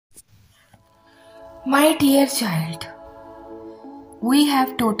My dear child, we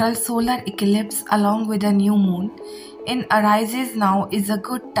have total solar eclipse along with a new moon. In arises now is a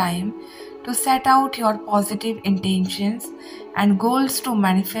good time to set out your positive intentions and goals to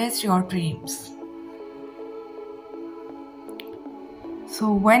manifest your dreams.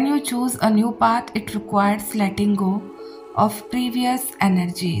 So when you choose a new path, it requires letting go of previous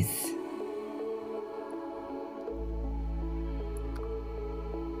energies.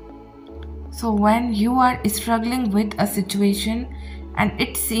 So when you are struggling with a situation and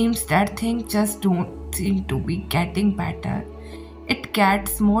it seems that things just don't seem to be getting better, it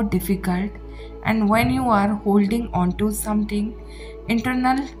gets more difficult, and when you are holding on to something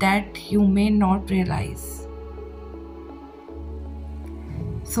internal that you may not realize.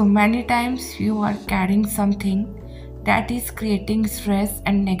 So many times you are carrying something that is creating stress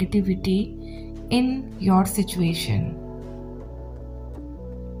and negativity in your situation.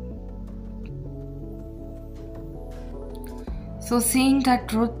 So seeing the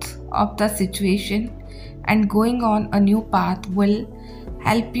truth of the situation and going on a new path will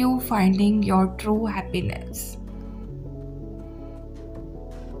help you finding your true happiness.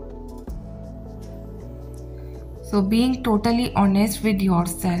 So being totally honest with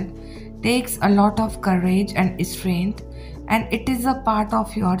yourself takes a lot of courage and strength, and it is a part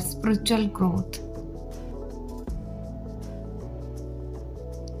of your spiritual growth.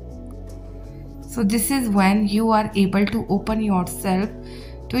 So this is when you are able to open yourself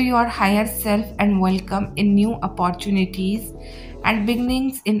to your higher self and welcome in new opportunities and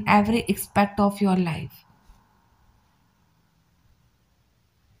beginnings in every aspect of your life.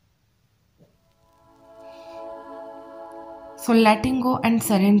 So letting go and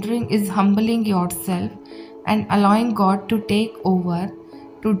surrendering is humbling yourself and allowing God to take over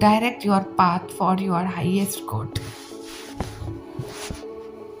to direct your path for your highest good.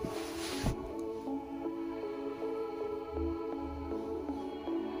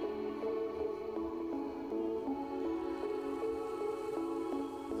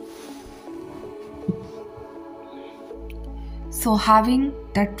 So having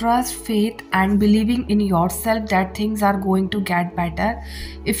the trust, faith and believing in yourself that things are going to get better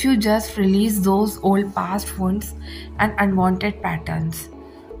if you just release those old past wounds and unwanted patterns.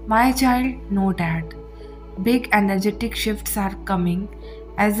 My child, know that big energetic shifts are coming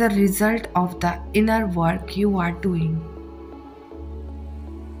as a result of the inner work you are doing.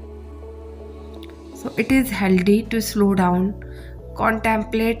 So it is healthy to slow down,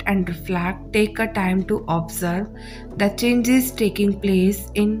 contemplate and reflect, take a time to observe the changes taking place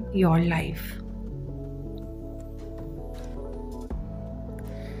in your life.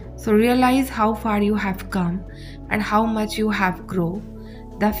 So realize how far you have come and how much you have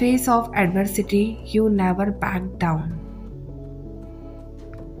grown. The face of adversity, you never back down.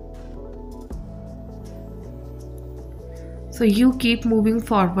 So you keep moving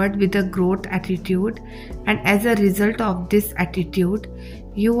forward with a growth attitude, and as a result of this attitude,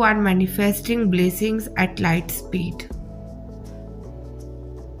 you are manifesting blessings at light speed.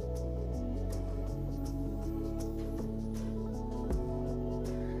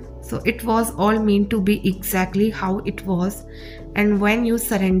 So it was all meant to be exactly how it was, and when you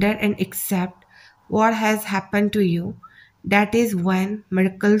surrender and accept what has happened to you, that is when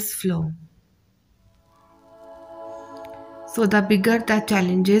miracles flow. So the bigger the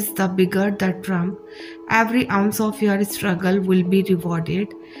challenges, the bigger the trump. Every ounce of your struggle will be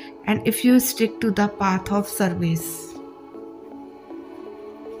rewarded, and if you stick to the path of service.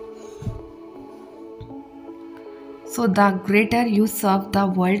 So the greater you serve the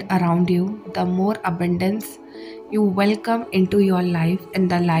world around you, the more abundance you welcome into your life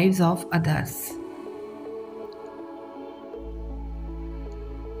and the lives of others.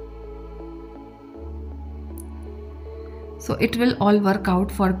 So it will all work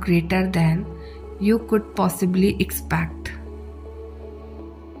out for greater than you could possibly expect.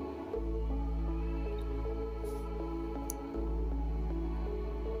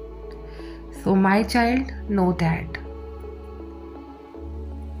 So my child, know that.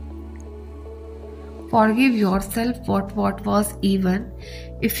 Forgive yourself for what was, even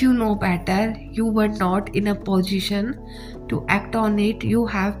if you know better, you were not in a position to act on it. You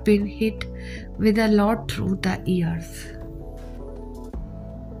have been hit with a lot through the years.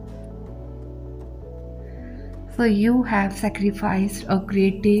 So you have sacrificed a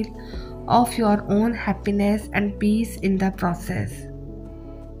great deal of your own happiness and peace in the process.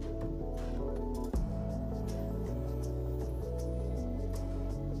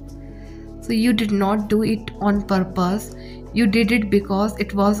 So you did not do it on purpose. You did it because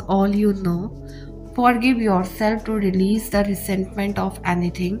it was all you know, Forgive yourself to release the resentment of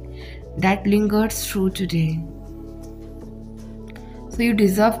anything that lingers through today. So you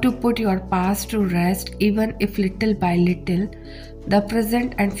deserve to put your past to rest, even if little by little. The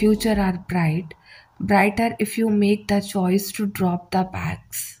present and future are brighter if you make the choice to drop the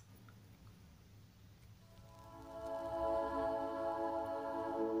bags.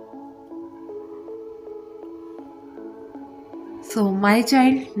 So, my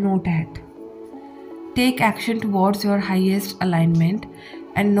child, know that. Take action towards your highest alignment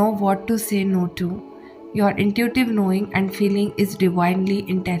and know what to say no to. Your intuitive knowing and feeling is divinely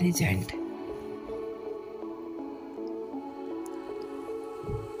intelligent.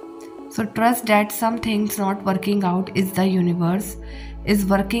 So trust that some things not working out is the universe is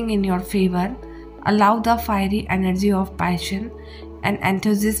working in your favor. Allow the fiery energy of passion and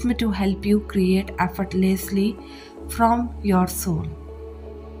enthusiasm to help you create effortlessly from your soul.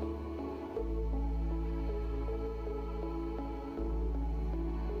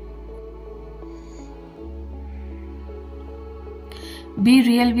 Be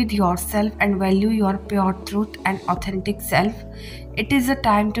real with yourself and value your pure truth and authentic self. It is a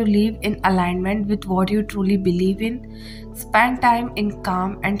time to live in alignment with what you truly believe in. Spend time in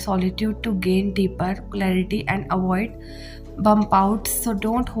calm and solitude to gain deeper clarity and avoid bump outs. So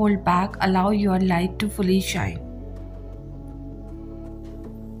don't hold back, allow your light to fully shine.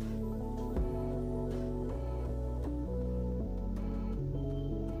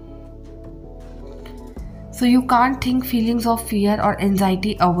 So you can't think feelings of fear or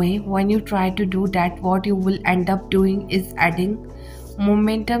anxiety away. When you try to do that, what you will end up doing is adding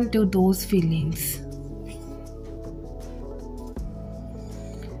momentum to those feelings.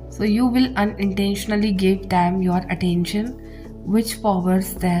 So you will unintentionally give them your attention, which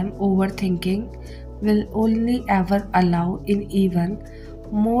powers them. Overthinking will only ever allow in even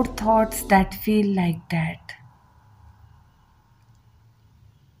more thoughts that feel like that.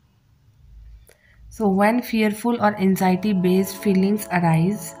 So, when fearful or anxiety based feelings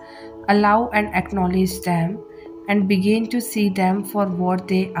arise, allow and acknowledge them and begin to see them for what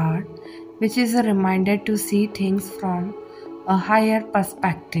they are, which is a reminder to see things from a higher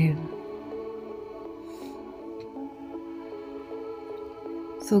perspective.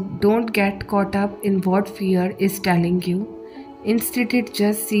 So, don't get caught up in what fear is telling you. Instead,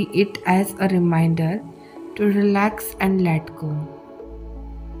 just see it as a reminder to relax and let go.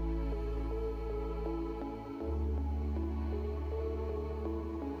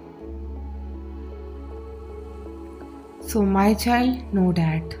 So, my child, know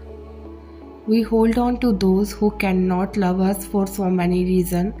that we hold on to those who cannot love us for so many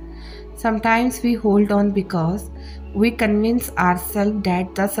reasons. Sometimes we hold on because we convince ourselves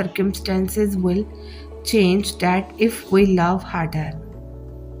that the circumstances will change, that if we love harder.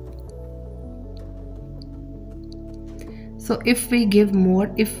 So, if we give more,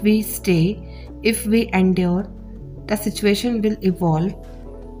 if we stay, if we endure, the situation will evolve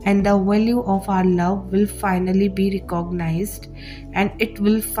and the value of our love will finally be recognized and it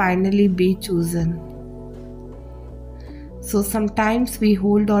will finally be chosen. So sometimes we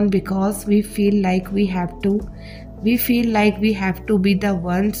hold on because we feel like we have to. We feel like we have to be the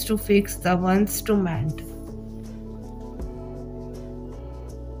ones to fix, the ones to mend.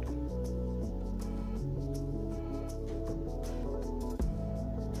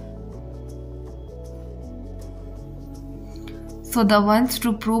 So the ones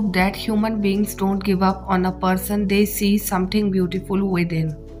to prove that human beings don't give up on a person they see something beautiful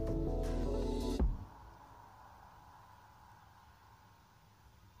within.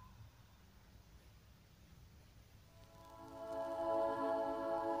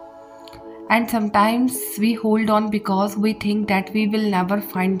 And sometimes we hold on because we think that we will never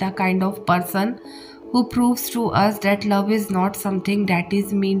find the kind of person who proves to us that love is not something that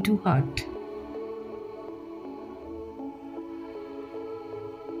is mean to hurt.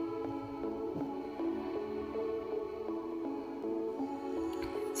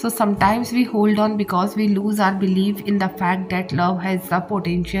 So sometimes we hold on because we lose our belief in the fact that love has the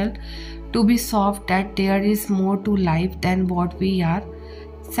potential to be soft, that there is more to life than what we are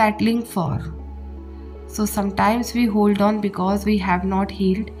settling for. So sometimes we hold on because we have not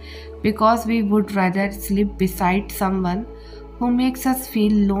healed, because we would rather sleep beside someone who makes us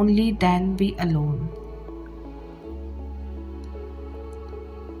feel lonely than be alone.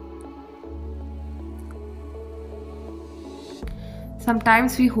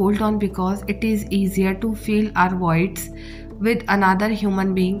 Sometimes we hold on because it is easier to fill our voids with another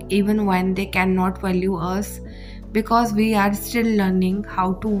human being even when they cannot value us, because we are still learning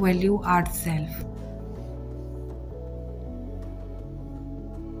how to value ourselves.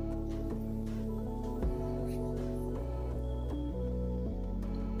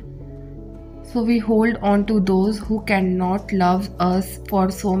 So we hold on to those who cannot love us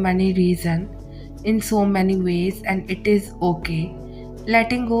for so many reasons, in so many ways, and it is okay.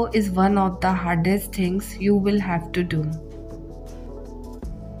 Letting go is one of the hardest things you will have to do.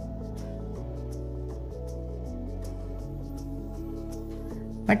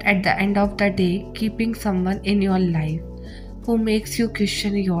 But at the end of the day, keeping someone in your life who makes you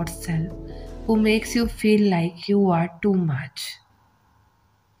question yourself, who makes you feel like you are too much,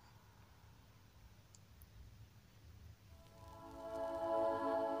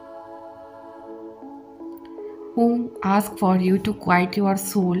 who ask for you to quiet your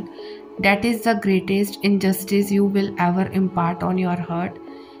soul, that is the greatest injustice you will ever impart on your heart,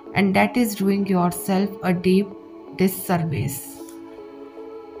 and that is doing yourself a deep disservice.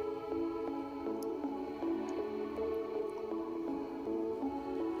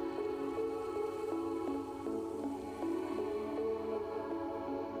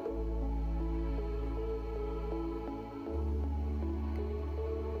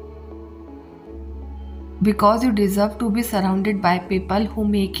 Because you deserve to be surrounded by people who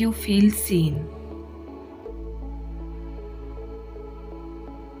make you feel seen.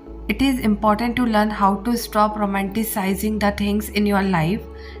 It is important to learn how to stop romanticizing the things in your life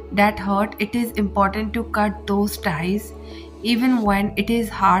that hurt. It is important to cut those ties, even when it is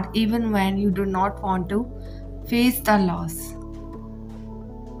hard, even when you do not want to face the loss.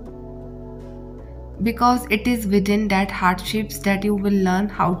 Because it is within that hardships that you will learn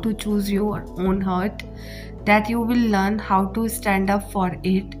how to choose your own hurt, that you will learn how to stand up for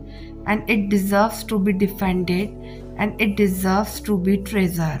it, and it deserves to be defended, and it deserves to be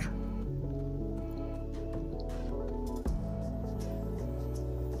treasured.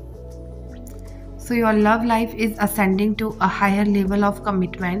 So your love life is ascending to a higher level of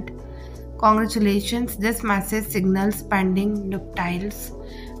commitment. Congratulations, this message signals pending nuptials,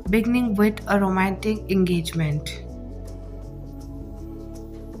 beginning with a romantic engagement.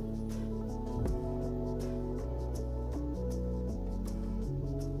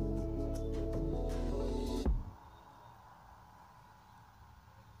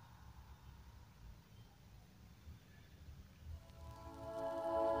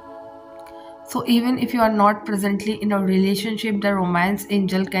 So even if you are not presently in a relationship, the romance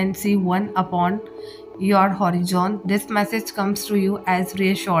angel can see one upon your horizon. This message comes to you as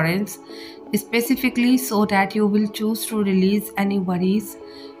reassurance, specifically so that you will choose to release any worries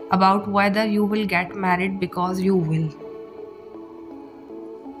about whether you will get married, because you will.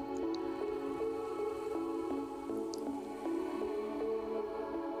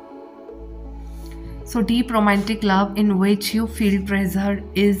 So deep romantic love in which you feel treasured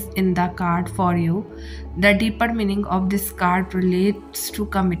is in the card for you. The deeper meaning of this card relates to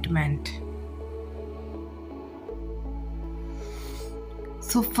commitment.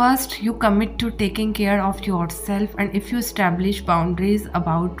 So first, you commit to taking care of yourself, and if you establish boundaries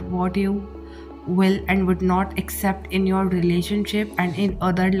about what you will and would not accept in your relationship and in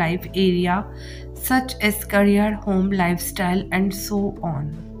other life area such as career, home, lifestyle, and so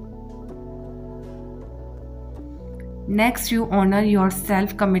on. Next, you honor your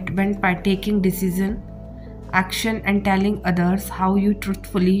self-commitment by taking decision, action, and telling others how you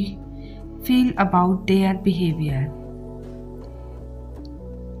truthfully feel about their behavior.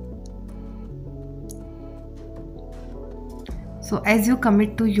 So as you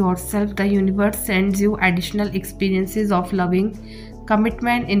commit to yourself, the universe sends you additional experiences of loving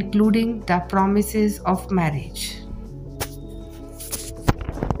commitment, including the promises of marriage.